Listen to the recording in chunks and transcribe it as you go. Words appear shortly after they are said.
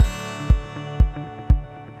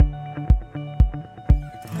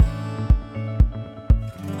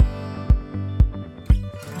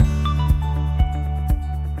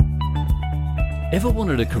Ever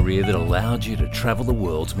wanted a career that allowed you to travel the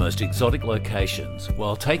world's most exotic locations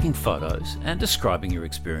while taking photos and describing your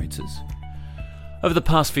experiences? Over the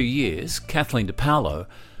past few years, Kathleen DiPaolo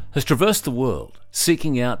has traversed the world,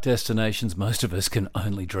 seeking out destinations most of us can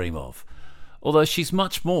only dream of, although she's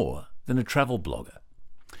much more than a travel blogger.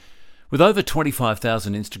 With over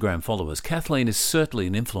 25,000 Instagram followers, Kathleen is certainly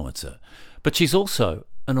an influencer, but she's also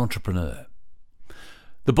an entrepreneur.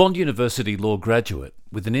 The Bond University law graduate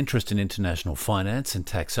with an interest in international finance and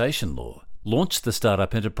taxation law launched the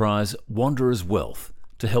startup enterprise Wanderers Wealth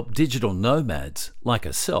to help digital nomads like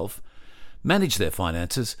herself manage their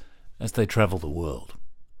finances as they travel the world.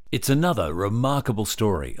 It's another remarkable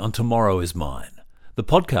story on Tomorrow Is Mine, the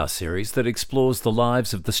podcast series that explores the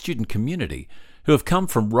lives of the student community who have come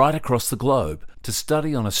from right across the globe to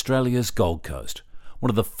study on Australia's Gold Coast,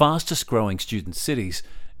 one of the fastest growing student cities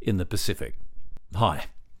in the Pacific. Hi,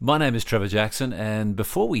 my name is Trevor Jackson, and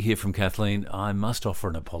before we hear from Kathleen, I must offer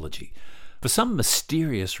an apology. For some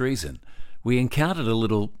mysterious reason, we encountered a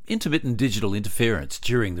little intermittent digital interference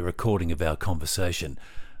during the recording of our conversation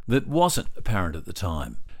that wasn't apparent at the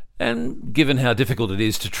time. And given how difficult it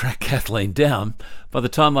is to track Kathleen down, by the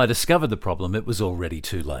time I discovered the problem, it was already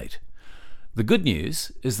too late. The good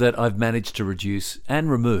news is that I've managed to reduce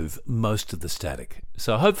and remove most of the static,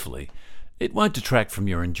 so hopefully it won't detract from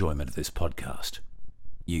your enjoyment of this podcast.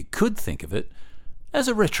 You could think of it as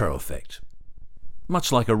a retro effect,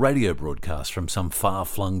 much like a radio broadcast from some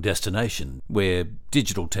far-flung destination where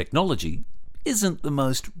digital technology isn't the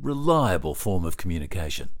most reliable form of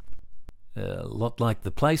communication. A lot like the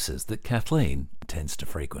places that Kathleen tends to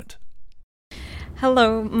frequent.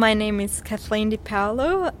 Hello, my name is Kathleen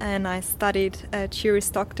DiPaolo and I studied a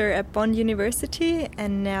Juris Doctor at Bond University,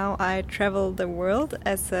 and now I travel the world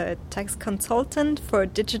as a tax consultant for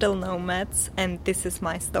digital nomads, and this is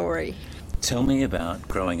my story. Tell me about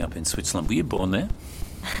growing up in Switzerland. Were you born there?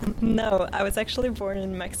 No, I was actually born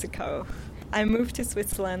in Mexico. I moved to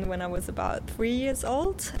Switzerland when I was about 3 years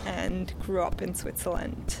old and grew up in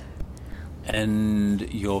Switzerland.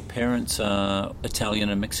 And your parents are Italian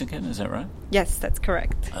and Mexican, is that right? Yes, that's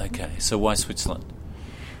correct. Okay, so why Switzerland?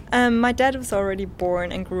 My dad was already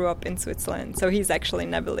born and grew up in Switzerland, so he's actually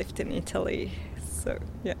never lived in Italy. So,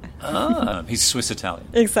 yeah. Ah, he's Swiss-Italian.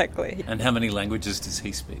 Exactly. And how many languages does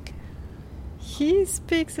he speak? He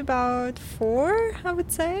speaks about 4, I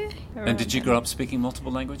would say. And did you grow up speaking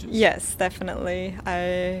multiple languages? Yes, definitely.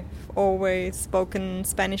 I've always spoken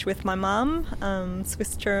Spanish with my mom,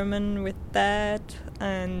 Swiss German with dad,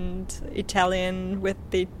 and Italian with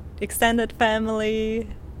the extended family,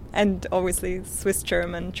 and obviously Swiss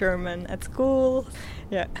German at school.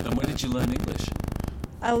 Yeah. And when did you learn English?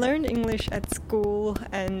 I learned English at school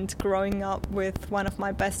and growing up with one of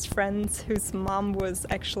my best friends whose mom was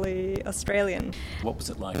actually Australian. What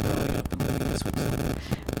was it like growing up and living in Switzerland?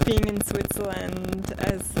 Being in Switzerland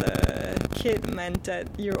as a kid meant that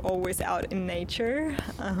you're always out in nature.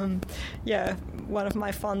 One of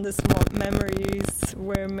my fondest memories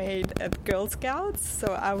were made at Girl Scouts. So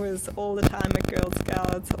I was all the time at Girl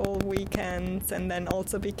Scouts, all weekends, and then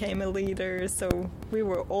also became a leader. So we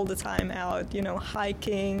were all the time out,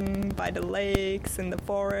 hiking by the lakes, in the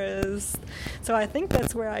forest. So I think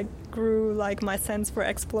that's where I grew my sense for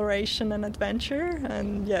exploration and adventure,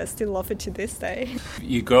 and still love it to this day.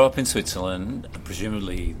 You grew up in Switzerland,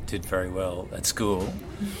 presumably did very well at school,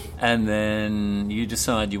 and then you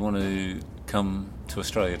decide you want to come to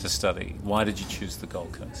Australia to study. Why did you choose the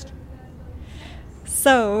Gold Coast?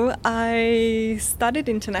 So I studied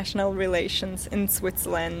international relations in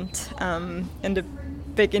Switzerland, in the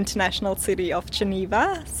big international city of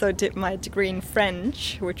Geneva. So did my degree in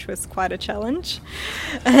French, which was quite a challenge.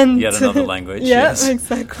 And yet another language. Yeah, yes.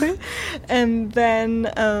 Exactly. And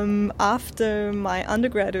then after my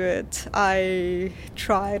undergraduate, I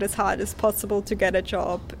tried as hard as possible to get a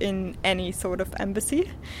job in any sort of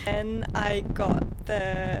embassy. And I got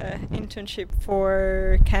the internship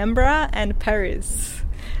for Canberra and Paris.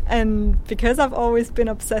 And because I've always been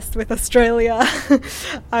obsessed with Australia,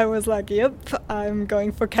 I was like, yep, I'm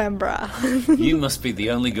going for Canberra. You must be the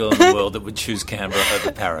only girl in the world that would choose Canberra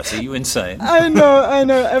over Paris. Are you insane? I know.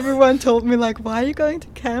 Everyone told me, why are you going to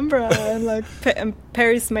Canberra? And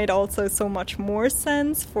Paris made also so much more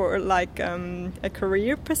sense for a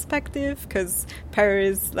career perspective, because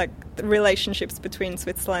Paris, the relationships between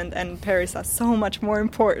Switzerland and Paris are so much more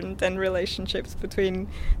important than relationships between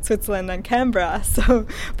Switzerland and Canberra. So,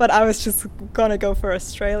 but I was just gonna go for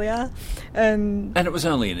Australia, and it was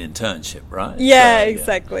only an internship, right? Yeah, so,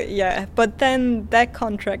 exactly. Yeah, but then that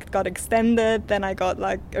contract got extended. Then I got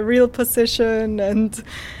a real position, and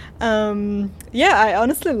I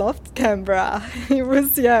honestly loved Canberra. It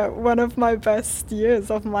was, one of my best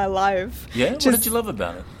years of my life. Yeah? What did you love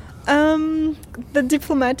about it? The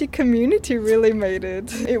diplomatic community really made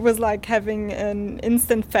it. It was like having an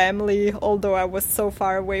instant family, although I was so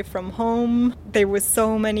far away from home. There were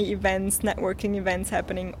so many events, networking events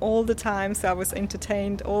happening all the time, so I was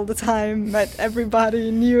entertained all the time, met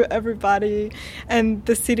everybody, knew everybody, and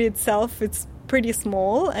the city itself, it's pretty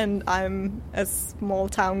small, and I'm a small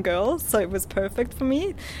town girl, so it was perfect for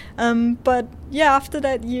me. But yeah, after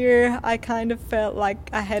that year, I kind of felt like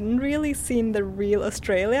I hadn't really seen the real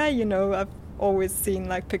Australia. You know, I've always seen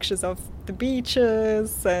like pictures of the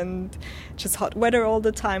beaches and just hot weather all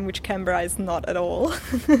the time, which Canberra is not at all.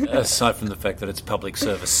 Aside from the fact that it's public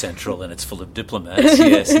service central and it's full of diplomats,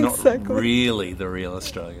 yes, exactly. Not really the real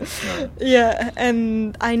Australia. No. Yeah,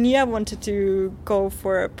 and I knew I wanted to go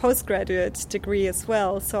for a postgraduate degree as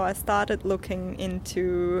well, so I started looking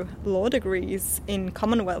into law degrees in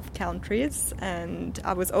Commonwealth countries, and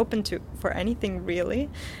I was open for anything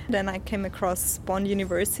really. Then I came across Bond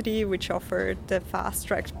University, which offered the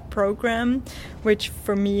fast-track program, which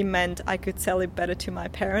for me meant I could sell it better to my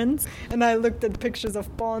parents. And I looked at pictures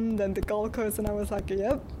of Bond and the Gold Coast, and I was like,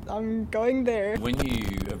 yep, I'm going there. When you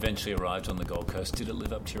eventually arrived on the Gold Coast, did it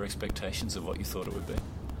live up to your expectations of what you thought it would be?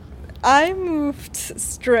 I moved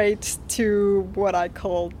straight to what I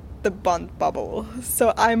call the Bond bubble.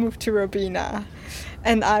 So I moved to Robina,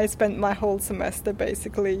 and I spent my whole semester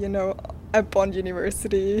basically, at Bond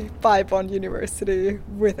University, by Bond University,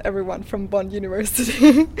 with everyone from Bond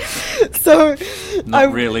University. So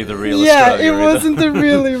not really the real Australia. Yeah, it wasn't the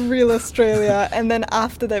really real Australia. And then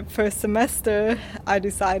after that first semester, I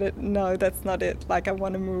decided, no, that's not it. Like, I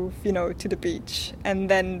want to move, to the beach. And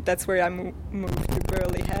then that's where I moved to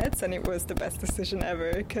Burleigh Heads, and it was the best decision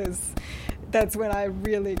ever, because that's when I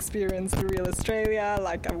really experienced the real Australia.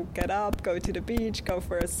 Like, I would get up, go to the beach, go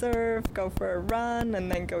for a surf, go for a run, and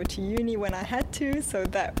then go to uni when I had to. So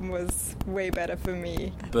that was way better for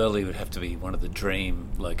me. Burleigh would have to be one of the dream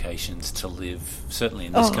locations to live, certainly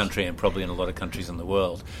in this country and probably in a lot of countries in the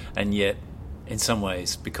world. And yet, in some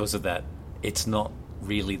ways, because of that, it's not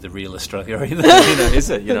really the real Australia either, is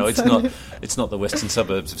it? It's not the western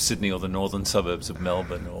suburbs of Sydney or the northern suburbs of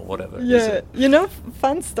Melbourne or whatever. Yeah,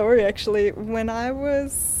 fun story actually. When I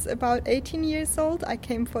was about 18 years old, I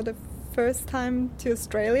came for the first time to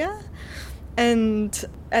Australia. And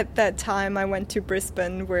at that time, I went to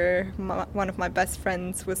Brisbane, where one of my best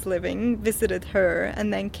friends was living, visited her,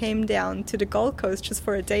 and then came down to the Gold Coast just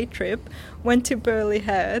for a day trip, went to Burleigh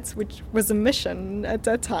Heads, which was a mission at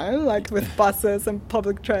that time, like with buses and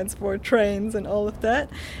public transport, trains and all of that.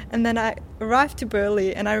 And then I arrived to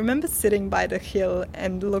Burleigh, and I remember sitting by the hill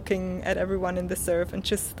and looking at everyone in the surf and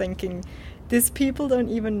just thinking, these people don't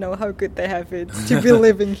even know how good they have it to be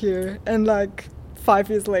living here. And like,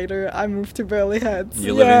 5 years later, I moved to Burleigh Heads.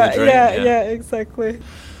 You're living the dream. Yeah, exactly.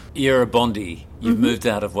 You're a Bondie. You've moved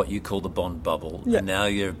out of what you call the Bond bubble, and now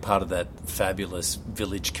you're part of that fabulous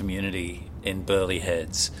village community in Burleigh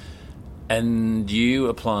Heads. And you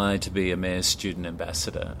applied to be a Mayor's Student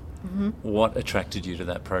Ambassador. Mm-hmm. What attracted you to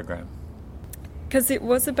that program? Because it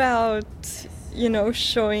was about,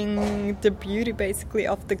 showing the beauty basically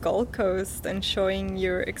of the Gold Coast and showing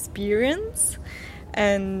your experience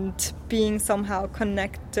and being somehow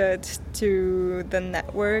connected to the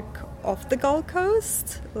network of the Gold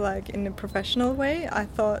Coast, like in a professional way. I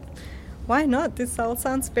thought, why not? This all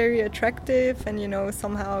sounds very attractive, and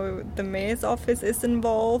somehow the mayor's office is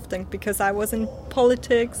involved, and because I was in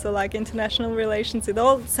politics or like international relations, it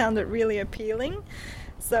all sounded really appealing.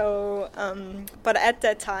 So, but at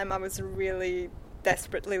that time I was really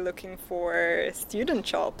desperately looking for student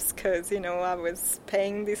jobs, because I was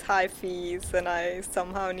paying these high fees, and I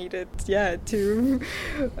somehow needed to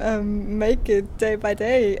make it day by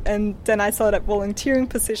day. And then I saw that volunteering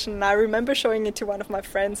position, and I remember showing it to one of my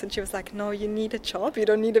friends, and she was like, no, you need a job, you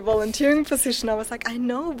don't need a volunteering position. I was like, I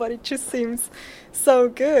know, but it just seems so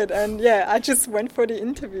good. And I just went for the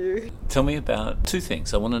interview. Tell me about two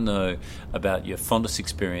things. I want to know about your fondest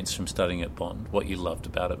experience from studying at Bond, what you loved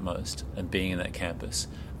about it most and being in that campus,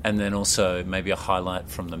 and then also maybe a highlight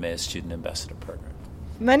from the Mayor's Student Ambassador program.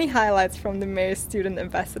 Many highlights from the Mayor's Student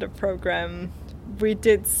Ambassador program. We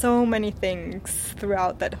did so many things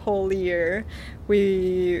throughout that whole year.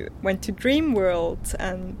 We went to Dream World,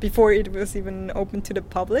 and before it was even open to the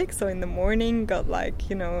public, so in the morning got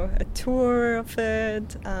a tour of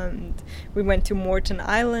it, and we went to Moreton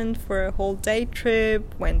Island for a whole day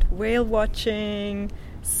trip, went whale watching,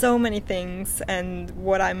 so many things, and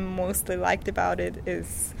what I mostly liked about it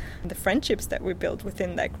is the friendships that we built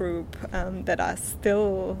within that group that are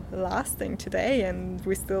still lasting today, and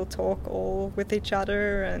we still talk all with each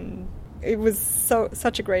other, and it was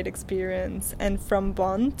such a great experience. And from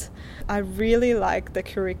Bond, I really liked the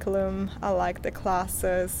curriculum, I liked the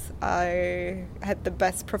classes, I had the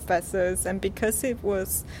best professors, and because it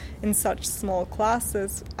was in such small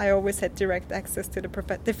classes, I always had direct access to the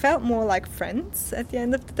professors. They felt more like friends at the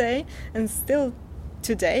end of the day, and still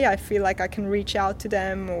today I feel like I can reach out to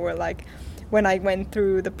them, or like when I went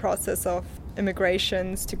through the process of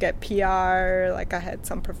immigrations to get PR, like I had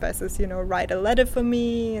some professors, write a letter for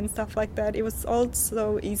me and stuff like that. It was all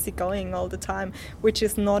so easygoing all the time, which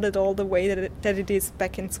is not at all the way that it is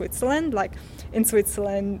back in Switzerland. Like in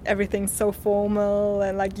Switzerland, everything's so formal,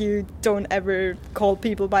 and like you don't ever call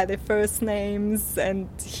people by their first names. And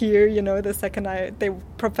here, the second the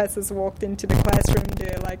professors walked into the classroom,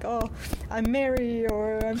 they're like, "Oh, I'm Mary,"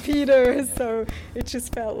 or "I'm Peter." So it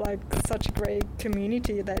just felt like such a great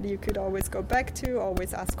community that you could always go back to,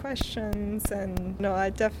 always ask questions. And I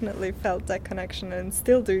definitely felt that connection, and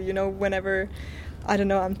still do, whenever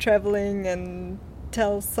I'm traveling and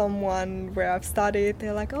tell someone where I've studied,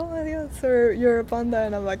 they're like, "Oh yeah, so you're a Bonda,"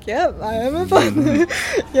 and I'm like, "Yeah, I am a Bonda."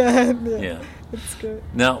 yeah, it's good.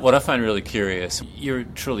 Now, what I find really curious, you're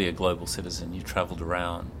truly a global citizen. You travelled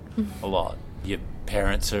around a lot. Your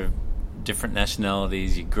parents are different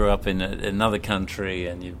nationalities. You grew up in another country,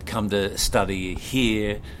 and you've come to study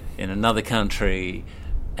here in another country,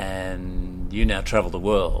 and you now travel the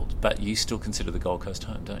world, but you still consider the Gold Coast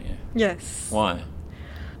home, don't you? Yes. Why?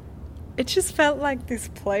 It just felt like this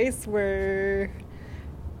place where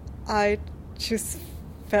I just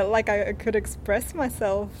felt like I could express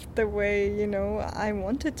myself the way, I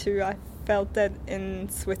wanted to. I felt that in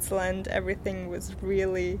Switzerland everything was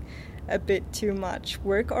really a bit too much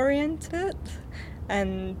work-oriented.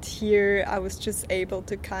 And here I was just able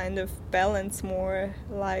to kind of balance more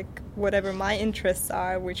like whatever my interests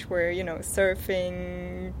are, which were,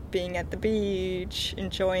 surfing, being at the beach,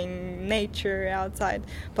 enjoying nature outside,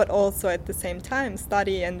 but also at the same time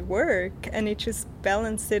study and work. And it just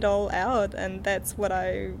balanced it all out. And that's what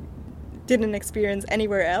I didn't experience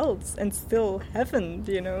anywhere else, and still haven't,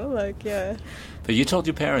 But you told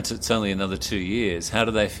your parents it's only another 2 years. How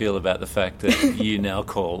do they feel about the fact that you now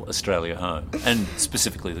call Australia home, and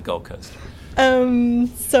specifically the Gold Coast?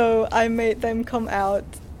 So I made them come out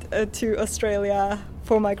to Australia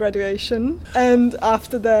for my graduation, and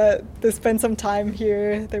after that they spent some time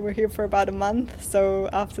here. They were here for about a month, so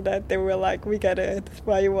after that they were like, "We get it,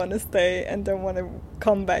 why you want to stay and don't want to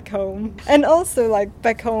come back home." And also, like,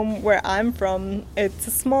 back home where I'm from, it's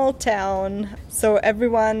a small town, so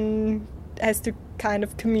everyone has to kind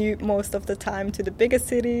of commute most of the time to the bigger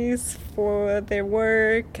cities for their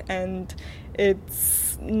work, and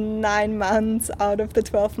it's 9 months out of the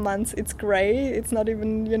 12 months it's grey. It's not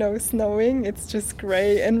even, snowing. It's just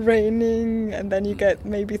grey and raining, and then you get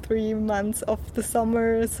maybe 3 months of the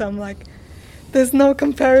summer. So I'm like, there's no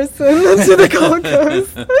comparison to the Gold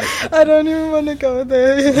Coast. I don't even want to go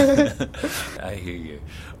there. I hear you.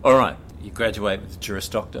 All right, you graduate with a Juris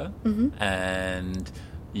Doctor, and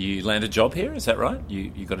you land a job here, is that right?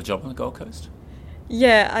 You got a job on the Gold Coast?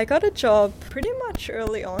 Yeah, I got a job pretty much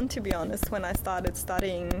early on, to be honest. When I started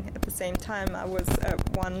studying at the same time, I was at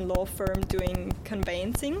one law firm doing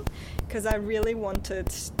conveyancing, because I really wanted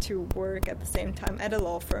to work at the same time at a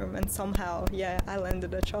law firm, and somehow, I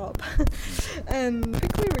landed a job. And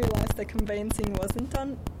quickly realized that conveyancing wasn't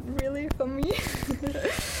done really for me.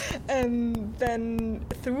 And then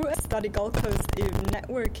through a Study Gold Coast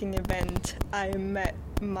networking event, I met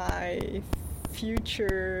my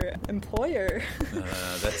future employer.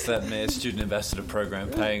 That's that Mayor Student Ambassador program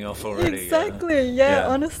paying off already. Exactly,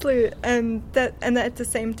 honestly. And at the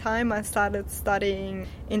same time I started studying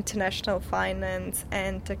international finance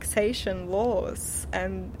and taxation laws.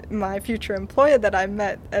 And my future employer that I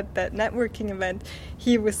met at that networking event,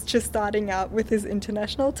 he was just starting out with his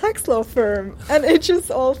international tax law firm. And it just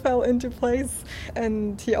all fell into place.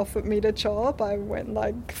 And he offered me the job. I went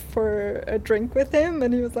for a drink with him,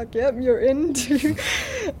 and he was like, "Yep, you're in."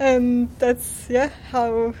 And that's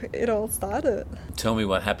how it all started. Tell me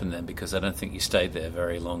what happened then, because I don't think you stayed there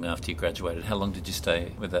very long after you graduated. How long did you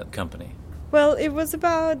stay with that company? Well, it was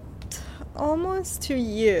about almost 2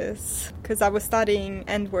 years, because I was studying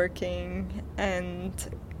and working, and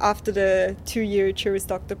after the 2-year Juris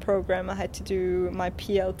Doctor program, I had to do my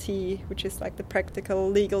PLT, which is like the practical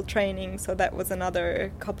legal training. So that was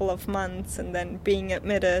another couple of months, and then being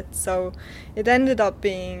admitted. So it ended up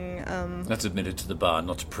being... That's admitted to the bar,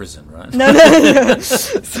 not to prison, right? No.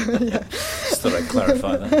 So, yeah. Just thought I'd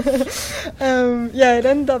clarify that. Yeah, it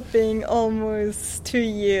ended up being almost 2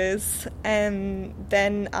 years. And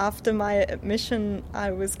then after my admission,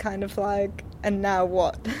 I was kind of like, and now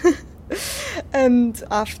what? And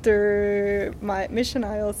after my admission,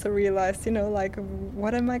 I also realized, like,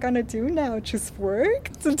 what am I going to do now? Just work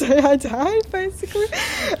the day I die, basically?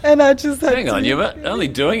 And I just had Hang on, you were only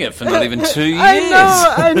doing it for not even 2 years.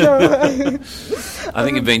 I know. I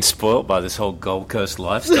think you've been spoilt by this whole Gold Coast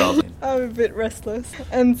lifestyle. I'm a bit restless.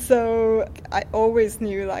 And so I always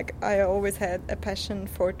knew, like, I always had a passion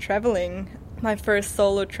for traveling. My first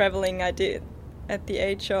solo traveling I did at the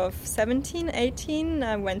age of 17, 18,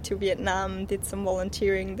 I went to Vietnam, did some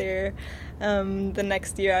volunteering there. The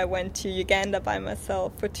next year I went to Uganda by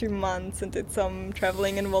myself for 2 months and did some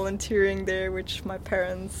traveling and volunteering there, which my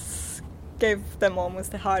parents gave them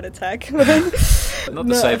almost a heart attack. Not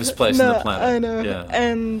the safest place on the planet. I know. Yeah.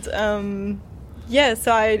 And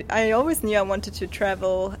so I always knew I wanted to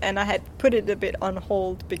travel, and I had put it a bit on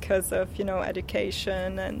hold because of,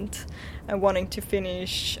 education and wanting to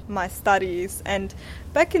finish my studies. And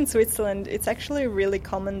back in Switzerland, it's actually really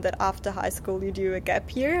common that after high school you do a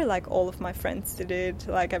gap year. Like, all of my friends did it.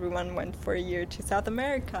 Like, everyone went for a year to South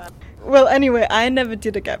America. Well, anyway, I never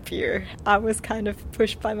did a gap year. I was kind of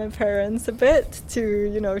pushed by my parents a bit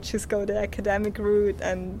to, just go the academic route.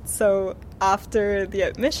 And so after the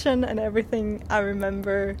admission and everything, I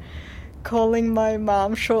remember calling my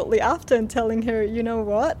mom shortly after and telling her, you know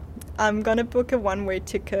what? I'm going to book a one-way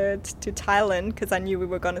ticket to Thailand, because I knew we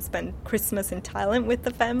were going to spend Christmas in Thailand with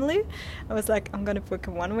the family. I was like, I'm going to book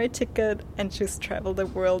a one-way ticket and just travel the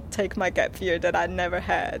world, take my gap year that I never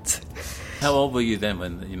had. How old were you then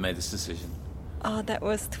when you made this decision? Oh, that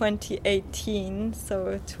was 2018,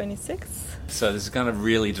 so 26. So this is kind of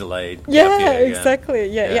really delayed. Yeah, exactly.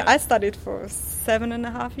 Yeah. I studied for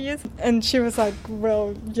 7.5 years. And she was like,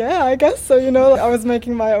 well, yeah, I guess so, I was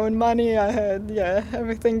making my own money. I had,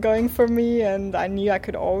 everything going for me, and I knew I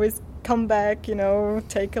could always come back,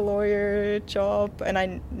 take a lawyer job. And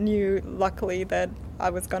I knew, luckily, that I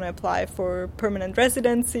was going to apply for permanent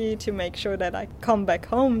residency to make sure that I come back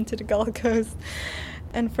home to the Gold Coast.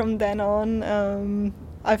 And from then on,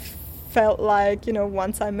 I felt like,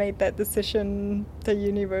 once I made that decision, the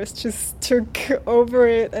universe just took over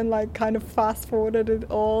it and, like, kind of fast-forwarded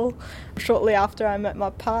it all. Shortly after, I met my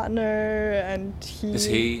partner, and he... Is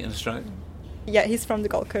he in Australia? Yeah, he's from the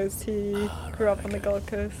Gold Coast. He grew up on the Gold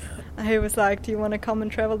Coast. And he was like, do you want to come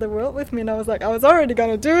and travel the world with me? And I was like, I was already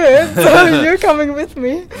going to do it, so you're coming with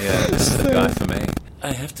me. Yeah, this is the guy for me.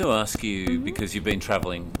 I have to ask you, because you've been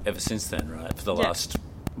travelling ever since then, right? For the last,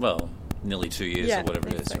 nearly 2 years or whatever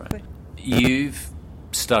it is, right? You've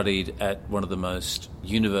studied at one of the most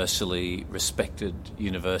universally respected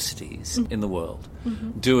universities in the world,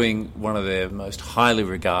 doing one of their most highly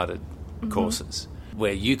regarded courses,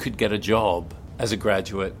 where you could get a job as a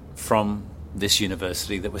graduate from this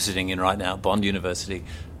university that we're sitting in right now, Bond University,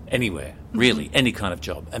 anywhere, really, any kind of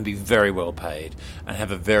job, and be very well paid and have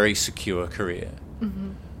a very secure career.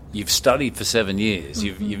 You've studied for 7 years,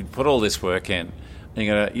 you've put all this work in, and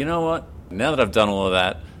you go, you know what, now that I've done all of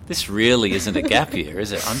that, this really isn't a gap year,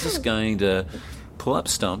 is it? I'm just going to pull up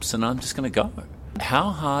stumps and I'm just going to go. How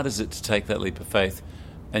hard is it to take that leap of faith?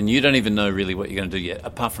 And you don't even know really what you're going to do yet,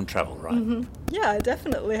 apart from travel, right? Yeah, I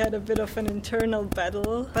definitely had a bit of an internal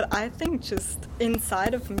battle, but I think just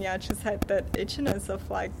inside of me, I just had that itchiness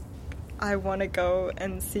of, like, I want to go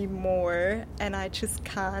and see more, and I just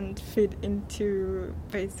can't fit into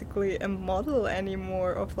basically a model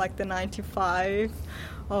anymore of, like, the 9 to 5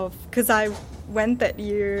 because I went that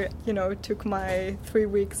year, took my 3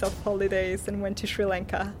 weeks of holidays and went to Sri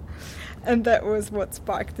Lanka. And that was what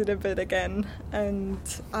sparked it a bit again. And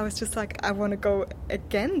I was just like, I want to go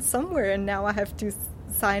again somewhere, and now I have to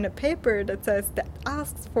sign a paper that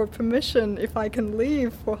asks for permission if I can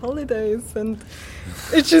leave for holidays, and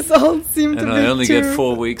it just all seemed a bit too... And I only get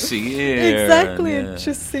 4 weeks a year. Exactly, it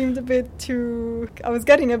just seemed a bit too... I was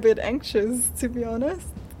getting a bit anxious, to be honest.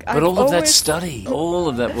 But all of that study, all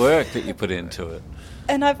of that work that you put into it.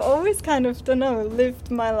 And I've always kind of,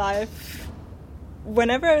 lived my life...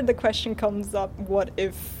 Whenever the question comes up, what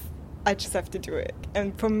if I just have to do it?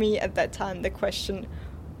 And for me at that time, the question,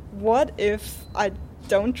 what if I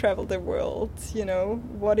don't travel the world,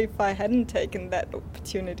 What if I hadn't taken that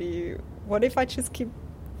opportunity? What if I just keep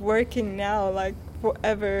working now, like,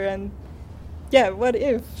 forever? And, what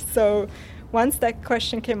if? So once that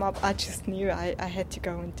question came up, I just knew I had to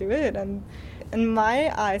go and do it. And in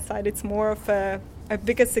my eyesight, it's more of a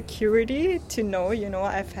bigger security to know,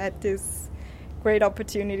 I've had this great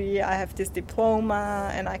opportunity, I have this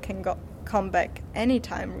diploma, and I can come back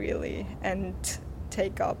anytime, really, and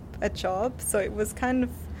take up a job. So it was kind of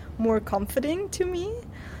more comforting to me.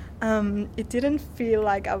 It didn't feel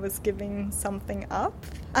like I was giving something up.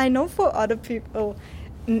 I know for other people,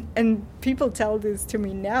 and people tell this to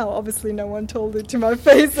me now, obviously no one told it to my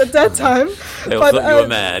face at that time. They all thought you were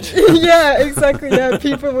mad. Yeah, exactly. Yeah,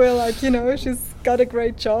 people were like, she's got a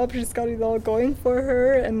great job, she's got it all going for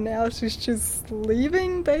her, and now she's just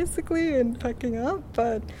leaving, basically, and packing up.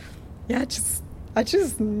 But yeah, I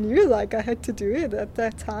just knew like I had to do it at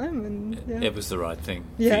that time, and it was the right thing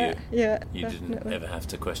for you. Yeah, you definitely. didn't ever have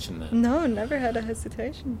to question that. No, never had a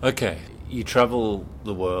hesitation. Okay, you travel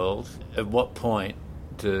the world. At what point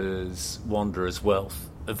does Wanderer's Wealth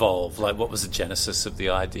evolve? Like, what was the genesis of the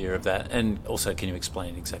idea of that? And also, can you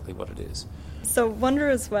explain exactly what it is? So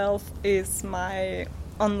Wanderer's Wealth is my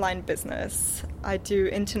online business. I do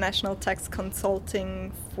international tax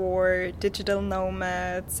consulting for digital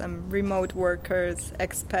nomads and remote workers,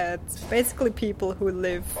 expats, basically people who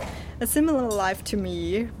live a similar life to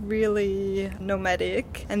me, really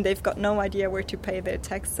nomadic, and they've got no idea where to pay their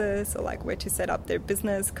taxes or like where to set up their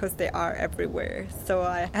business because they are everywhere. So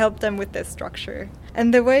I help them with their structure.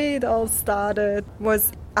 And the way it all started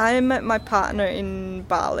was I met my partner in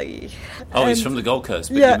Bali. Oh, he's from the Gold Coast,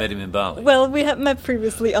 but you met him in Bali. Well, we had met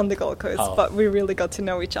previously on the Gold Coast, but we really got to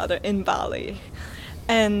know each other in Bali.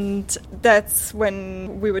 And that's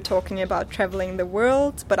when we were talking about traveling the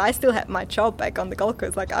world, but I still had my job back on the Gold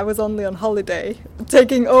Coast. Like, I was only on holiday,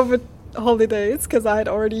 taking over holidays because I had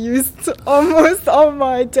already used almost all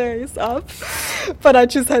my days up. But I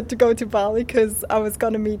just had to go to Bali because I was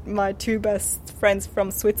going to meet my two best friends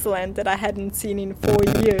from Switzerland that I hadn't seen in 4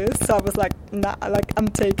 years. So I was like, nah, like, I'm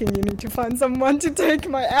taking, you need to find someone to take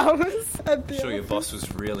my hours at the Your boss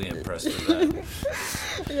was really impressed with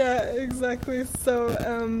that. Yeah, exactly. So,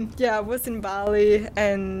 I was in Bali,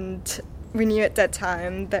 and we knew at that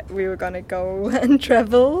time that we were going to go and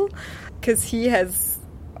travel because he has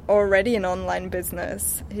already an online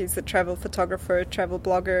business. He's a travel photographer, travel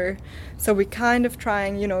blogger. So we kind of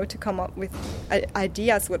trying, to come up with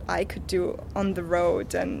ideas what I could do on the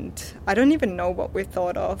road. And I don't even know what we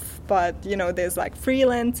thought of, but, there's like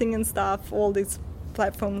freelancing and stuff, all these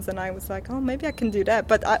platforms, and I was like, oh, maybe I can do that.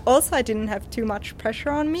 But I didn't have too much pressure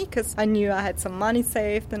on me because I knew I had some money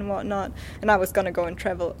saved and whatnot, and I was going to go and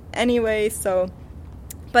travel anyway. So,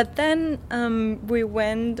 but then we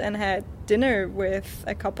went and had dinner with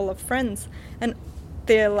a couple of friends, and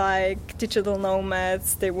they're like digital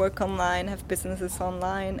nomads, they work online, have businesses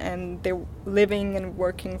online, and they're living and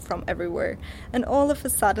working from everywhere. And all of a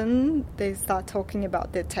sudden they start talking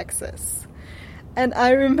about their taxes. And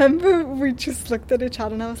I remember we just looked at each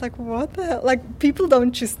other and I was like, what the hell? Like, people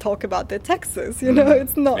don't just talk about their taxes,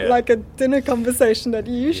 It's not like a dinner conversation that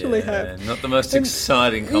you usually have. Not the most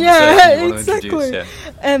exciting conversation you want exactly. to introduce.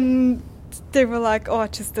 Yeah. And they were like, oh, I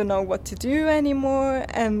just don't know what to do anymore.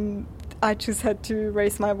 And I just had to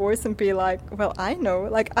raise my voice and be like, well, I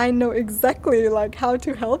know exactly like how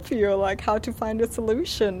to help you, or like how to find a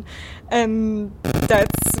solution. And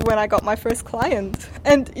that's when I got my first client.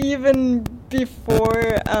 And even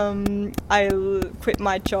before I quit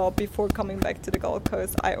my job, before coming back to the Gold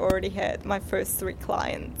Coast, I already had my first 3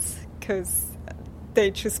 clients because they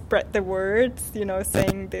just spread the word,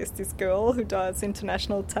 saying there's this girl who does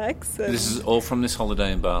international tax. This is all from this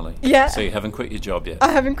holiday in Bali? Yeah. So you haven't quit your job yet?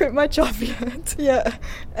 I haven't quit my job yet, yeah.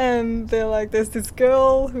 And they're like, there's this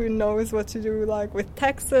girl who knows what to do, like, with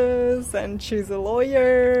taxes, and she's a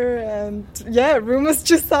lawyer, and, rumors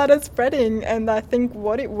just started spreading. And I think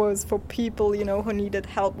what it was for people, who needed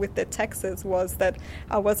help with their taxes was that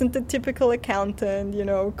I wasn't the typical accountant,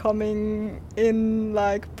 coming in,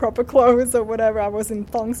 like, proper clothes or whatever. I was in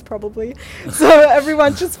thongs probably, so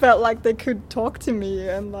everyone just felt like they could talk to me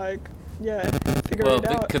and figure it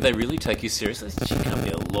out. Could they really take you seriously? She can't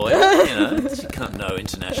be a lawyer, she can't know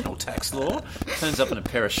international tax law. Turns up in a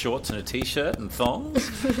pair of shorts and a t-shirt and thongs.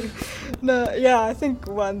 I think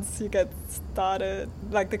once you get started,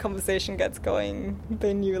 like the conversation gets going,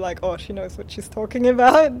 they knew like, oh, she knows what she's talking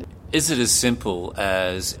about. Is it as simple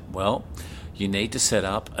as, well, you need to set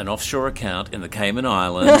up an offshore account in the Cayman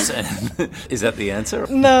Islands? And is that the answer?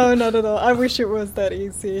 No, not at all. I wish it was that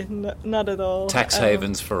easy. Not at all. Tax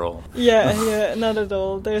havens for all. Yeah, not at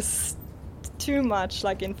all. There's too much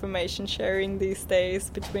like information sharing these days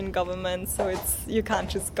between governments, so you can't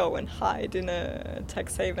just go and hide in a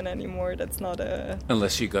tax haven anymore. That's not a...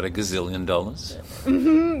 Unless you got $1 gazillion.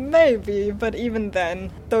 Maybe, but even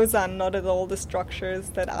then, those are not at all the structures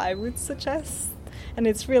that I would suggest. And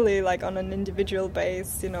it's really like on an individual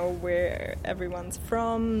base, where everyone's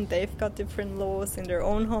from. They've got different laws in their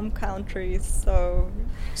own home countries.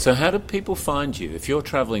 So how do people find you? If you're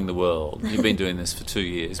travelling the world, you've been doing this for 2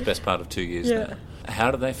 years, best part of 2 years now.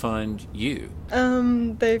 How do they find you?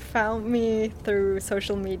 They found me through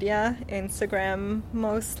social media, Instagram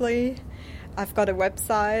mostly. I've got a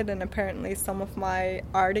website, and apparently some of my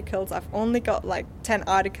articles, I've only got like 10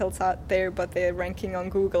 articles out there, but they're ranking on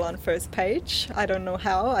Google on first page. I don't know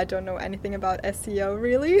how. I don't know anything about SEO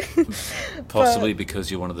really. Possibly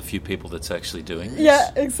because you're one of the few people that's actually doing this.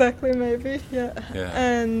 Yeah, exactly, maybe. Yeah.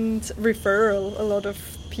 And referral, a lot of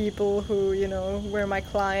people who, were my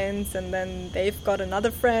clients, and then they've got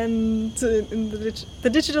another friend. In the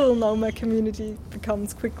digital nomad community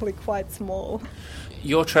becomes quickly quite small.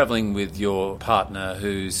 You're travelling with your partner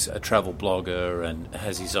who's a travel blogger and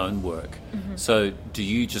has his own work. Mm-hmm. So do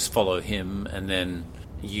you just follow him and then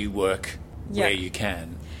you work where you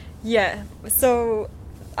can? Yeah. So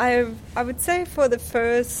I would say for the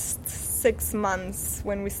first 6 months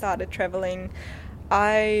when we started travelling,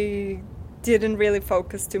 I didn't really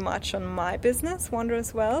focus too much on my business,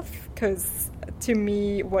 Wanderers Wealth, because to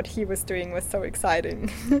me what he was doing was so exciting.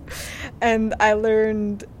 And I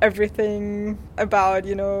learned everything about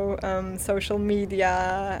social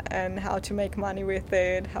media and how to make money with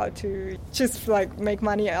it, how to just like make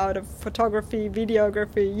money out of photography,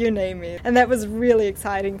 videography, you name it. And that was really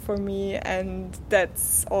exciting for me, and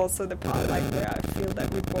that's also the part like where I feel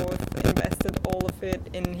that we both invested all of it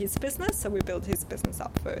in his business. So we built his business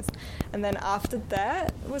up first, and then after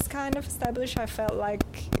that was kind of established, I felt like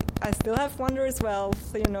I still have Wanderers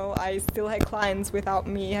Wealth, I still had clients without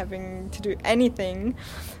me having to do anything.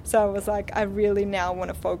 So I was like, I really now want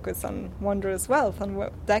to focus on Wanderers Wealth and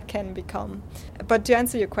what that can become. But to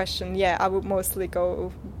answer your question, I would mostly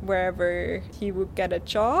go wherever he would get a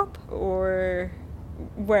job or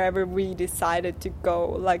wherever we decided to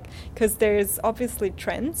go, because there's obviously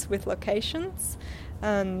trends with locations.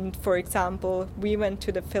 And for example, we went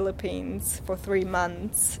to the Philippines for 3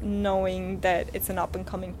 months knowing that it's an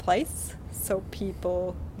up-and-coming place. So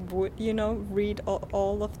people would, read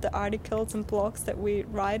all of the articles and blogs that we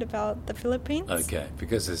write about the Philippines. Okay,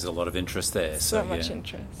 because there's a lot of interest there. So much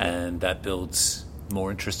interest. And that builds more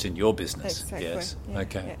interest in your business. Exactly. Yes. Yeah,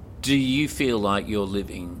 okay. Yeah. Do you feel like you're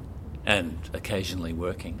living and occasionally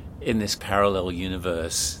working in this parallel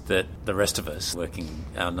universe that the rest of us working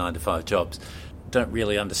our 9-to-5 jobs don't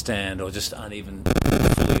really understand or just aren't even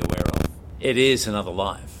fully aware of? It is another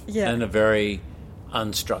life, and a very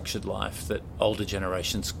unstructured life that older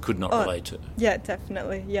generations could not relate to. Yeah,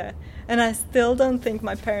 definitely, yeah. And I still don't think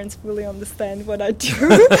my parents fully understand what I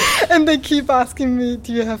do. And they keep asking me,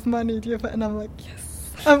 do you have money? And I'm like, yes.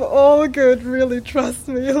 I'm all good, really, trust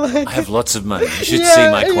me. I have lots of money. You should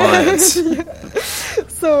see my clients.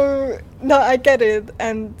 So, no, I get it.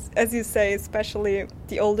 And as you say, especially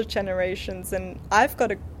the older generations, and I've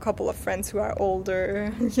got a couple of friends who are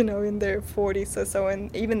older, in their 40s or so,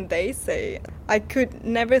 and even they say, I could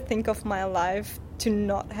never think of my life to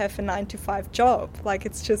not have a 9-to-5 job.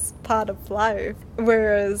 It's just part of life.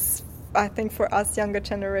 Whereas I think for us younger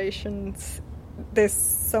generations, there's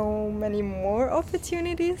so many more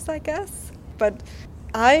opportunities, I guess. But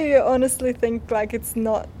I honestly think it's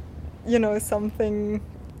not, something...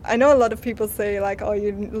 I know a lot of people say oh,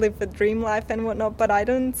 you live a dream life and whatnot, but I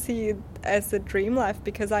don't see it as a dream life,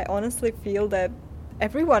 because I honestly feel that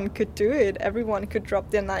everyone could do it. Everyone could drop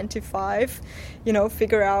their 9-to-5,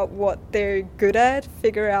 figure out what they're good at,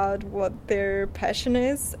 figure out what their passion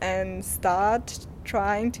is, and start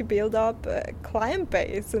trying to build up a client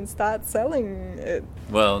base and start selling it.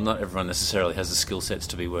 Well, not everyone necessarily has the skill sets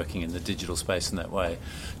to be working in the digital space in that way.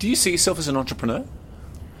 Do you see yourself as an entrepreneur?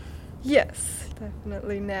 Yes,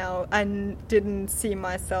 definitely now. I didn't see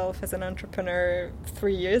myself as an entrepreneur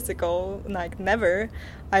 3 years ago, never.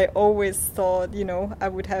 I always thought, I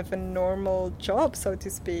would have a normal job, so to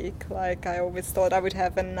speak. I always thought I would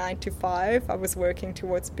have a 9-to-5. I was working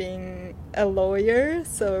towards being a lawyer,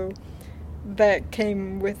 so that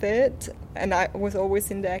came with it. And I was always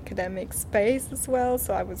in the academic space as well,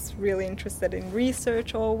 so I was really interested in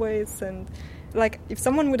research always. And if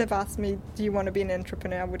someone would have asked me, do you want to be an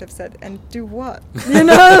entrepreneur, I would have said, and do what? Well,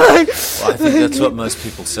 I think that's what most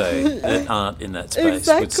people say that aren't in that space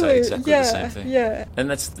would say exactly the same thing. Yeah. And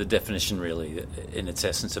that's the definition really, in its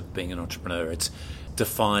essence, of being an entrepreneur. It's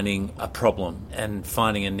defining a problem and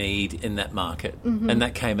finding a need in that market. And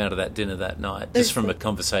that came out of that dinner that night, just from a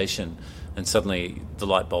conversation, and suddenly the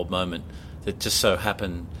light bulb moment that just so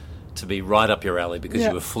happened to be right up your alley because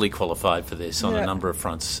you were fully qualified for this on a number of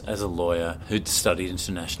fronts as a lawyer who'd studied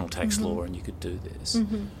international tax law, and you could do this.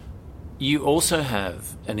 You also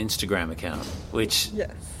have an Instagram account, which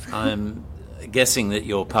I'm guessing that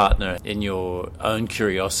your partner, in your own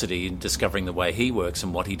curiosity in discovering the way he works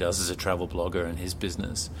and what he does as a travel blogger and his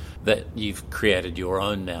business, that you've created your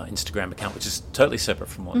own now Instagram account, which is totally separate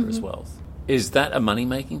from Wanderers Wealth. Is that a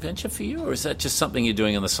money-making venture for you, or is that just something you're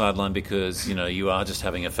doing on the sideline because, you know, you are just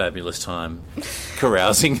having a fabulous time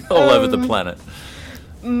carousing all over the planet?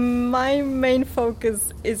 My main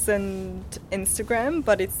focus isn't Instagram,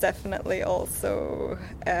 but it's definitely also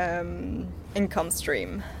income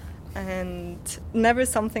stream. And never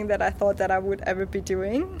something that I thought that I would ever be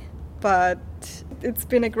doing. But it's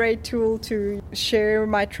been a great tool to share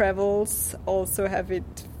my travels, also have it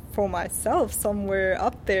for myself somewhere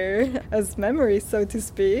up there as memories, so to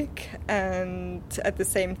speak, and at the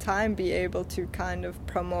same time be able to kind of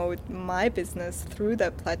promote my business through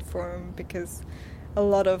that platform, because a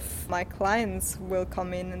lot of my clients will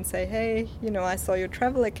come in and say, hey, you know, I saw your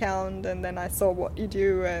travel account and then I saw what you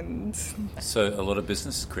do. And so a lot of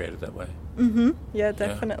business is created that way. Yeah,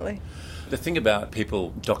 definitely. Yeah. The thing about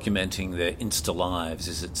people documenting their Insta lives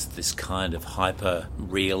is it's this kind of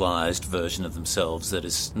hyper-realised version of themselves that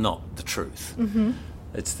is not the truth.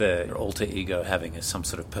 It's their alter ego having some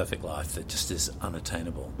sort of perfect life that just is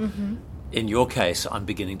unattainable. In your case, I'm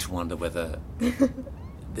beginning to wonder whether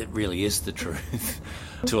it really is the truth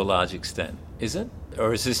to a large extent. Is it?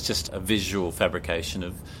 Or is this just a visual fabrication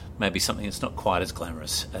of maybe something that's not quite as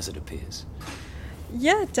glamorous as it appears?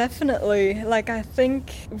 Yeah, definitely. Like, I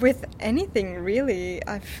think with anything, really,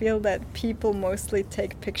 I feel that people mostly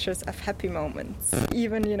take pictures of happy moments.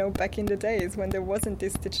 Even, you know, back in the days when there wasn't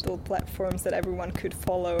these digital platforms that everyone could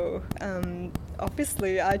follow.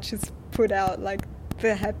 Obviously, I just put out, like,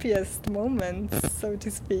 the happiest moments, so to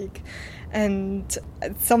speak. And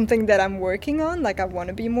it's something that I'm working on. Like, I want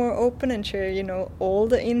to be more open and share, you know, all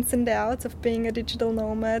the ins and outs of being a digital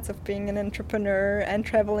nomad, of being an entrepreneur and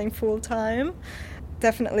traveling full time.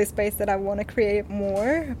 Definitely a space that I want to create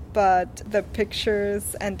more, but the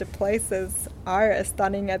pictures and the places are as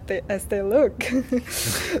stunning as they look.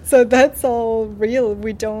 So that's all real.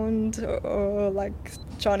 We don't, like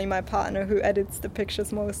Johnny, my partner, who edits the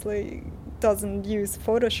pictures mostly, doesn't use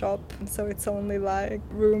Photoshop, so it's only like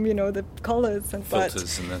room, you know, the colors and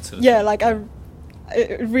filters and that sort of thing. Like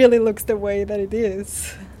it really looks the way that it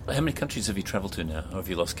is. How many countries have you travelled to now, or have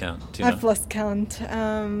you lost count? Do you know? I've lost count.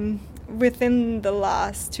 Within the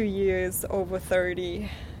last 2 years, over 30.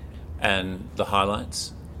 And the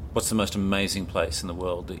highlights? What's the most amazing place in the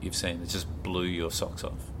world that you've seen that just blew your socks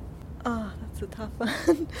off? Oh, that's a tough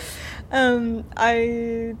one.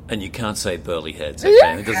 And you can't say Burleigh Heads,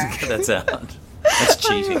 okay? It doesn't get that out. That's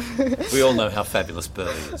cheating. We all know how fabulous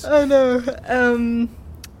Burleigh is. I know.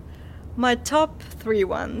 My top 3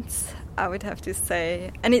 ones, I would have to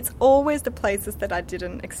say, and it's always the places that I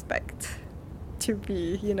didn't expect to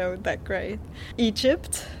be, you know, that great.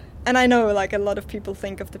 Egypt. And I know, like, a lot of people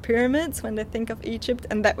think of the pyramids when they think of Egypt,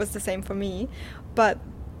 and that was the same for me. But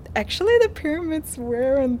actually, the pyramids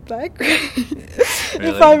weren't that great, really?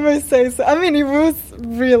 If I may say so. I mean, it was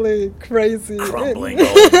really crazy. Crumbling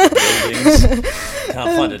old buildings.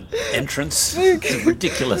 Can't find an entrance. It's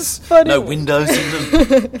ridiculous. No windows in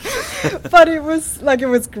them. But it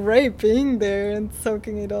was great being there and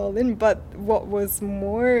soaking it all in. But what was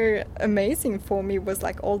more amazing for me was,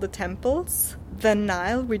 like, all the temples. The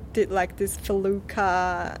Nile, we did, like, this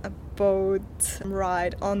felucca boat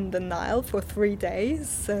ride on the Nile for 3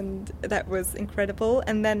 days, and that was incredible.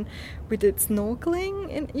 And then we did snorkeling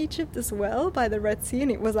in Egypt as well by the Red Sea, and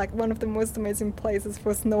it was like one of the most amazing places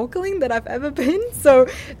for snorkeling that I've ever been. So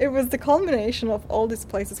it was the culmination of all these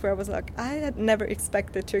places where I was like, I had never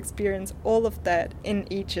expected to experience all of that in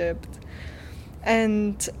Egypt.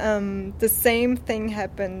 And the same thing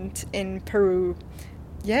happened in Peru.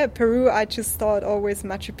 Yeah, Peru, I just thought always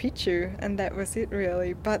Machu Picchu, and that was it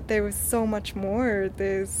really. But there was so much more.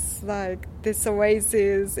 There's like this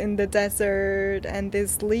oasis in the desert, and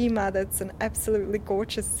there's Lima, that's an absolutely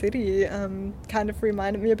gorgeous city. Kind of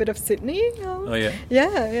reminded me a bit of Sydney. Oh,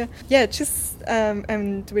 yeah? Yeah, just,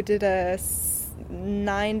 and we did a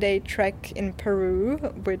 9-day trek in Peru,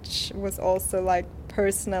 which was also like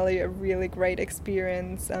personally a really great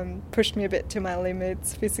experience, pushed me a bit to my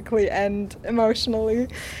limits physically and emotionally.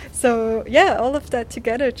 So yeah, all of that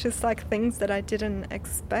together, just like things that I didn't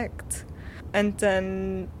expect. And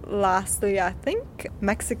then lastly, I think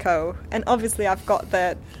Mexico. And obviously I've got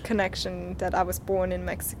that connection that I was born in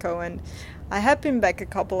Mexico, and I have been back a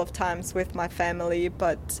couple of times with my family,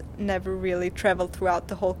 but never really traveled throughout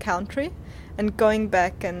the whole country. And going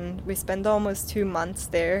back, and we spent almost 2 months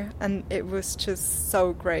there, and it was just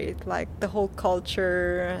so great. Like the whole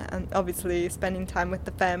culture, and obviously spending time with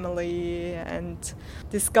the family and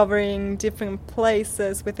discovering different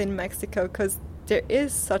places within Mexico, because there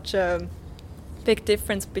is such a big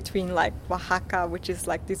difference between like Oaxaca, which is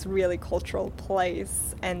like this really cultural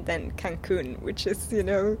place, and then Cancun, which is, you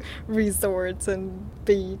know, resorts and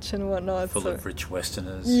beach and whatnot. Full of rich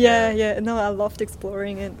Westerners. Yeah. No, I loved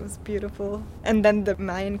exploring it. It was beautiful. And then the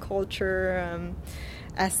Mayan culture,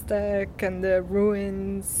 Aztec, and the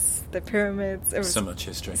ruins, the pyramids. It was so much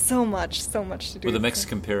history. So much to do. Were the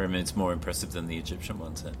Mexican pyramids more impressive than the Egyptian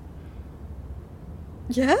ones then?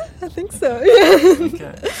 Yeah, I think so. Yeah.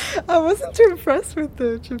 Okay. I wasn't too impressed with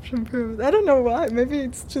the Egyptian pyramids. I don't know why. Maybe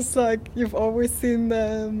it's just like you've always seen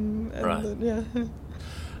them. And Right. Yeah.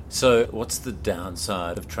 So what's the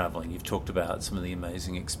downside of travelling? You've talked about some of the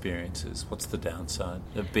amazing experiences. What's the downside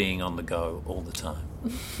of being on the go all the time?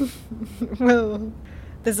 Well,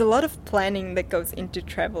 there's a lot of planning that goes into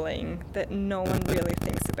traveling that no one really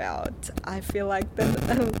thinks about. I feel like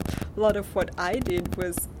that a lot of what I did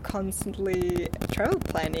was constantly travel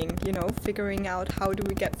planning, you know, figuring out how do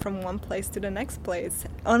we get from one place to the next place.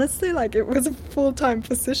 Honestly, like it was a full-time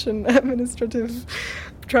position, administrative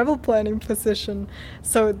travel planning position.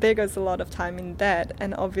 So there goes a lot of time in that.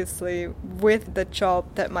 And obviously with the job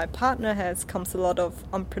that my partner has comes a lot of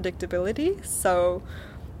unpredictability. So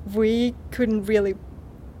we couldn't really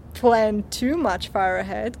plan too much far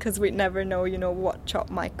ahead because we'd never know, you know, what job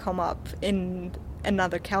might come up in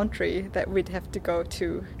another country that we'd have to go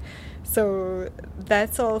to. So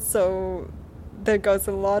that's also, there goes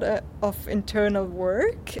a lot of internal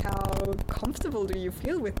work. How comfortable do you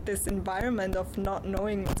feel with this environment of not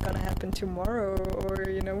knowing what's going to happen tomorrow or,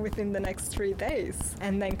 you know, within the next 3 days?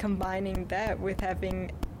 And then combining that with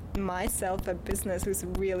having myself a business who's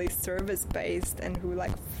really service based and who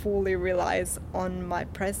like fully relies on my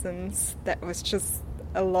presence, that was just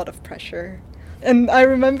a lot of pressure. And I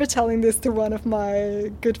remember telling this to one of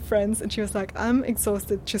my good friends, and she was like, I'm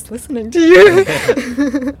exhausted just listening to you.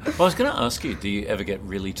 Well, I was going to ask you, do you ever get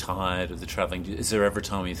really tired of the travelling? Is there ever a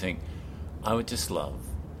time you think, I would just love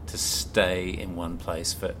to stay in one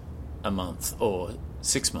place for a month or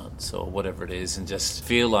 6 months or whatever it is and just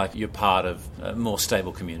feel like you're part of a more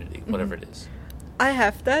stable community, whatever it is? I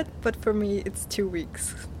have that, but for me it's 2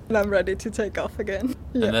 weeks and I'm ready to take off again.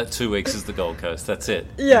 Yeah. And that 2 weeks is the Gold Coast, that's it?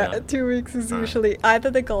 Yeah, You know? 2 weeks is usually either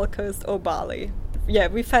the Gold Coast or Bali. Yeah,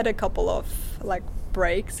 we've had a couple of like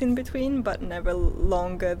breaks in between, but never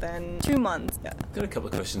longer than 2 months. Yeah. I've got a couple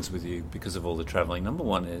of questions with you because of all the travelling. Number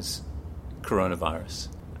one is coronavirus.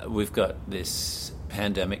 We've got this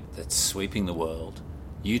pandemic that's sweeping the world.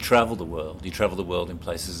 You travel the world. You travel the world in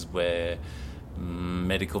places where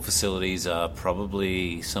medical facilities are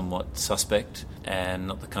probably somewhat suspect and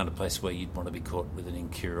not the kind of place where you'd want to be caught with an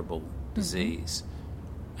incurable disease.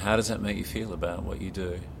 How does that make you feel about what you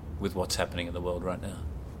do with what's happening in the world right now?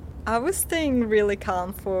 I was staying really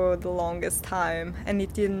calm for the longest time, and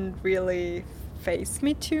it didn't really faze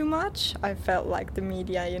me too much. I felt like the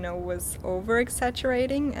media, you know, was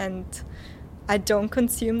over-exaggerating, and I don't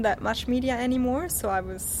consume that much media anymore, so I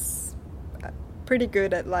was pretty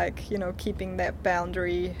good at, like, you know, keeping that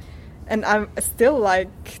boundary. And I'm still,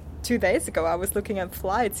 like, 2 days ago, I was looking at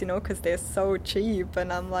flights, you know, because they're so cheap,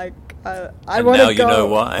 and I'm like, I want to go. Now you know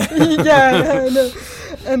why. Yeah, no.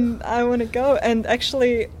 And I want to go. And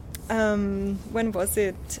actually, when was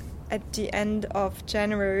it? At the end of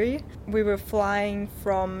January, we were flying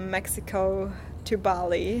from Mexico to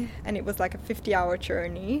Bali, and it was like a 50-hour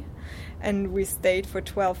journey. And we stayed for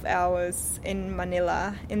 12 hours in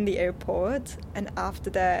Manila in the airport. And after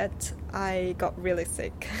that, I got really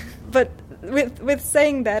sick. But with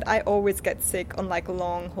saying that, I always get sick on like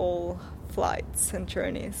long haul flights and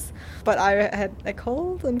journeys. But I had a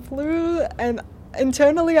cold and flu, and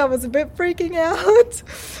internally I was a bit freaking out.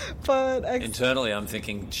 But internally I'm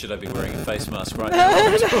thinking, should I be wearing a face mask right now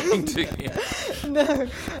while I'm talking to you? No,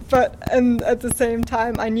 and at the same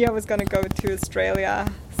time I knew I was going to go to Australia,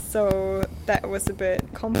 so that was a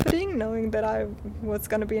bit comforting, knowing that I was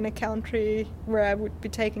going to be in a country where I would be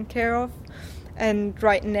taken care of. And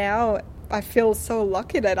right now I feel so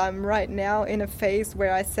lucky that I'm right now in a phase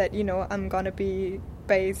where I said, you know, I'm going to be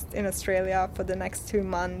based in Australia for the next 2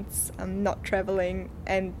 months. I'm not traveling,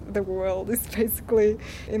 and the world is basically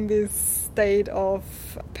in this state of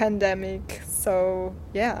pandemic. So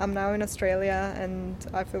yeah, I'm now in Australia, and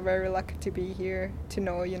I feel very lucky to be here, to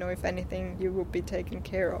know, if anything, you will be taken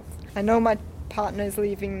care of. I know my partner is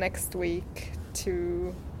leaving next week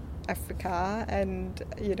to Africa, and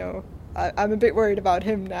I'm a bit worried about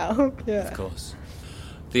him now. Yeah. Of course.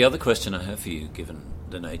 The other question I have for you, given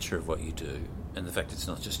the nature of what you do and the fact it's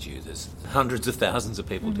not just you, there's hundreds of thousands of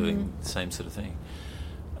people doing the same sort of thing,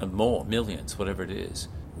 and more, millions, whatever it is.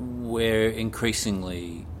 We're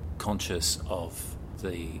increasingly conscious of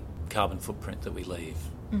the carbon footprint that we leave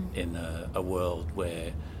in a world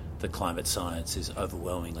where the climate science is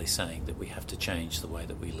overwhelmingly saying that we have to change the way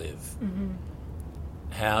that we live.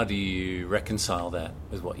 How do you reconcile that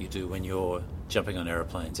with what you do when you're jumping on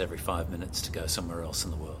aeroplanes every 5 minutes to go somewhere else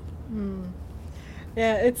in the world?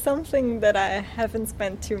 Yeah, it's something that I haven't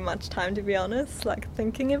spent too much time, to be honest,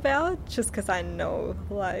 thinking about, just because I know,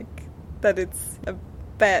 that it's a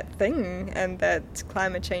bad thing and that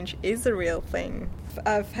climate change is a real thing.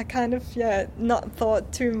 I've kind of, not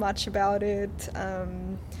thought too much about it.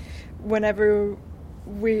 Whenever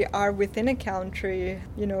we are within a country,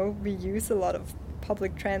 we use a lot of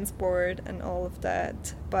public transport and all of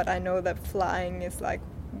that, but I know that flying is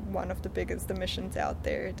one of the biggest emissions out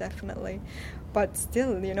there, definitely. But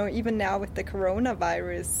still, even now with the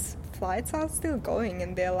coronavirus, flights are still going,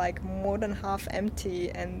 and they're more than half empty,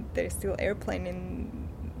 and there's still airplanes in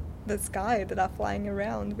the sky that are flying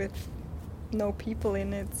around with no people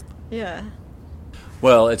in it. Yeah.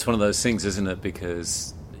 Well, it's one of those things, isn't it?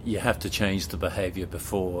 Because you have to change the behaviour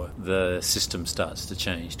before the system starts to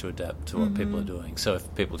change to adapt to what people are doing. So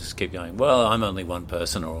if people just keep going, well, I'm only one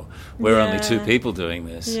person, or we're only 2 people doing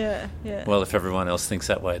this. Yeah. Well, if everyone else thinks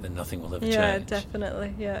that way, then nothing will ever change. Yeah,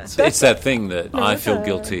 definitely, yeah. So it's that thing that I feel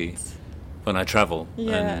guilty when I travel,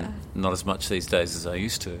 and not as much these days as I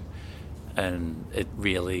used to. And it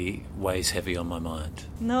really weighs heavy on my mind.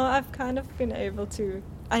 No, I've kind of been able to...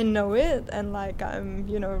 I know it, and I'm,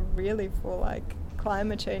 really for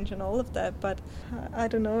climate change and all of that, but I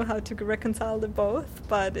don't know how to reconcile the both,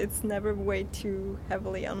 but it's never weighed too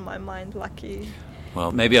heavily on my mind, lucky.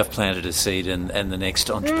 Well, maybe I've planted a seed, and the next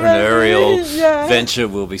entrepreneurial venture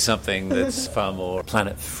will be something that's far more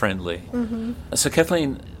planet-friendly. So,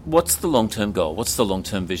 Kathleen, what's the long-term goal? What's the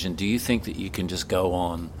long-term vision? Do you think that you can just go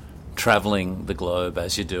on travelling the globe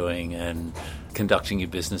as you're doing and conducting your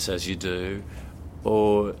business as you do,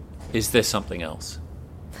 or is there something else?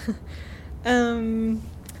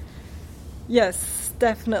 Yes,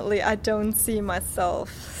 definitely. I don't see myself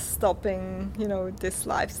stopping, this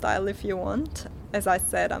lifestyle, if you want. As I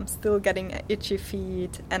said, I'm still getting itchy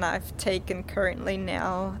feet, and I've taken currently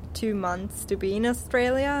now 2 months to be in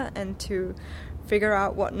Australia and to figure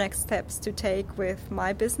out what next steps to take with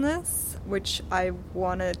my business, which I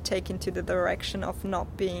want to take into the direction of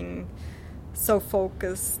not being so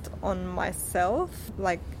focused on myself,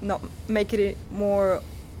 not make it more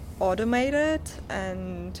automated,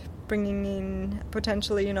 and bringing in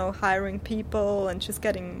potentially, hiring people and just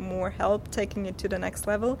getting more help, taking it to the next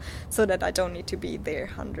level, so that I don't need to be there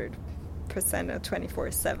 100% or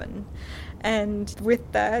 24/7. And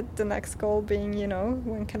with that, the next goal being,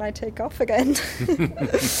 when can I take off again?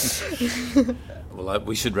 Well,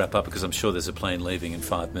 we should wrap up, because I'm sure there's a plane leaving in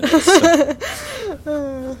 5 minutes.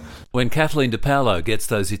 So. When Kathleen DiPaolo gets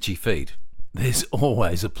those itchy feet, there's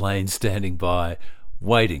always a plane standing by,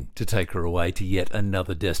 waiting to take her away to yet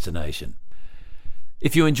another destination.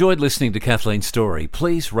 If you enjoyed listening to Kathleen's story,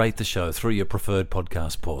 please rate the show through your preferred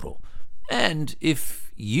podcast portal. And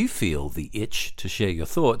if you feel the itch to share your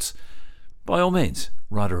thoughts, by all means,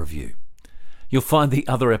 write a review. You'll find the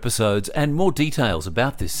other episodes and more details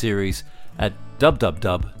about this series at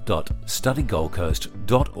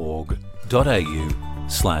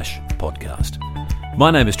www.studygoldcoast.org.au/podcast. My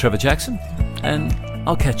name is Trevor Jackson, and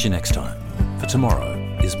I'll catch you next time, for tomorrow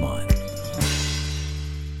is mine.